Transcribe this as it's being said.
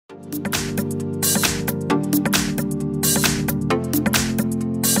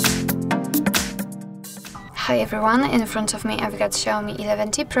Hi everyone, in front of me I've got Xiaomi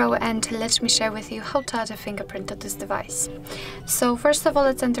 11T Pro, and let me share with you how to add a fingerprint to this device. So first of all,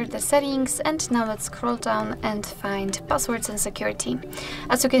 let's enter the settings, and now let's scroll down and find passwords and security.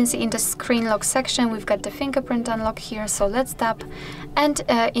 As you can see in the screen lock section, we've got the fingerprint unlock here, so let's tap. And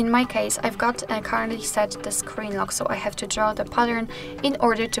in my case, I've got currently set the screen lock, so I have to draw the pattern in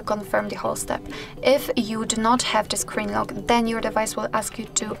order to confirm the whole step. If you do not have the screen lock, then your device will ask you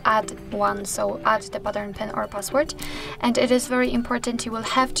to add one, so add the pattern pin or password, and it is very important you will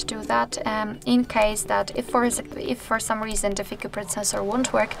have to do that in case that if for some reason the fingerprint sensor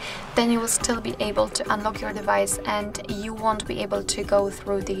won't work, then you will still be able to unlock your device and you won't be able to go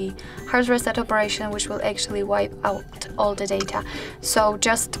through the hard reset operation, which will actually wipe out all the data. So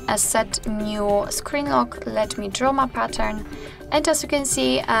just set new screen lock, let me draw my pattern, and as you can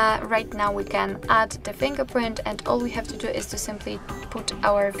see right now we can add the fingerprint, and all we have to do is to simply put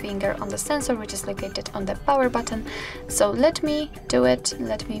our finger on the sensor, which is located on the power button. So let me do it,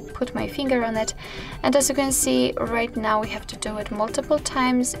 let me put my finger on it, and as you can see right now we have to do it multiple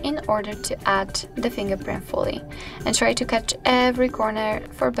times in order to add the fingerprint fully, and try to catch every corner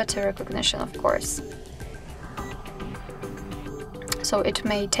for better recognition, of course. So it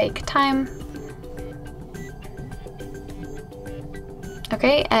may take time.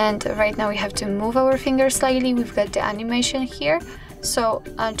 Okay, and right now we have to move our finger slightly. We've got the animation here, so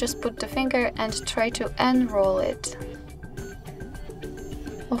just put the finger and try to unroll it.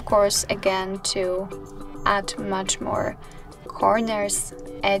 Of course, again, to add much more corners,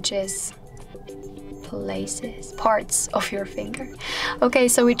 edges, places, parts of your finger. Okay,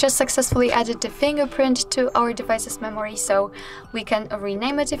 so we just successfully added the fingerprint to our device's memory, so we can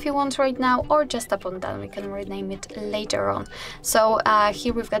rename it if you want right now, or just tap on done, we can rename it later on. So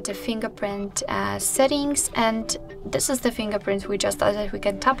here we've got the fingerprint settings, and this is the fingerprint we just added. We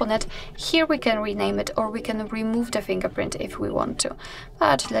can tap on it. Here we can rename it, or we can remove the fingerprint if we want to.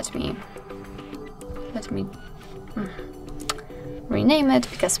 But let me rename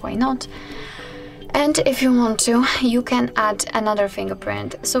it, because why not? And if you want to, you can add another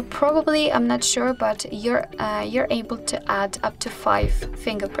fingerprint. So probably, I'm not sure, but you're able to add up to 5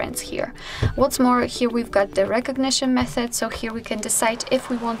 fingerprints here. What's more, here we've got the recognition method. So here we can decide if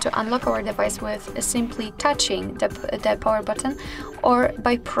we want to unlock our device with simply touching the power button or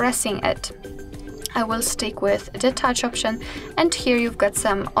by pressing it. I will stick with the touch option, and here you've got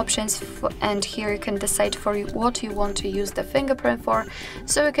some options and here you can decide for what you want to use the fingerprint for.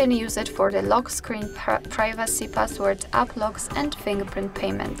 So you can use it for the lock screen, privacy, password, app locks, and fingerprint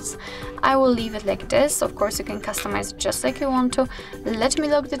payments. I will leave it like this. Of course, you can customize it just like you want to. Let me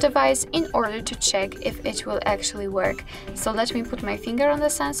lock the device in order to check if it will actually work. So let me put my finger on the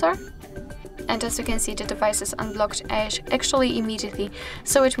sensor. And as you can see, the device is unblocked actually immediately,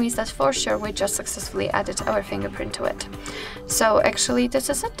 so it means that for sure we just successfully added our fingerprint to it. So actually this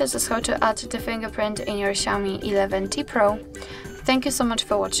is it. This is how to add the fingerprint in your Xiaomi 11T Pro. Thank you so much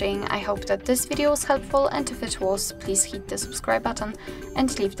for watching. I hope that this video was helpful, and if it was, please hit the subscribe button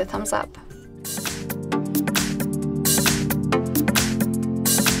and leave the thumbs up.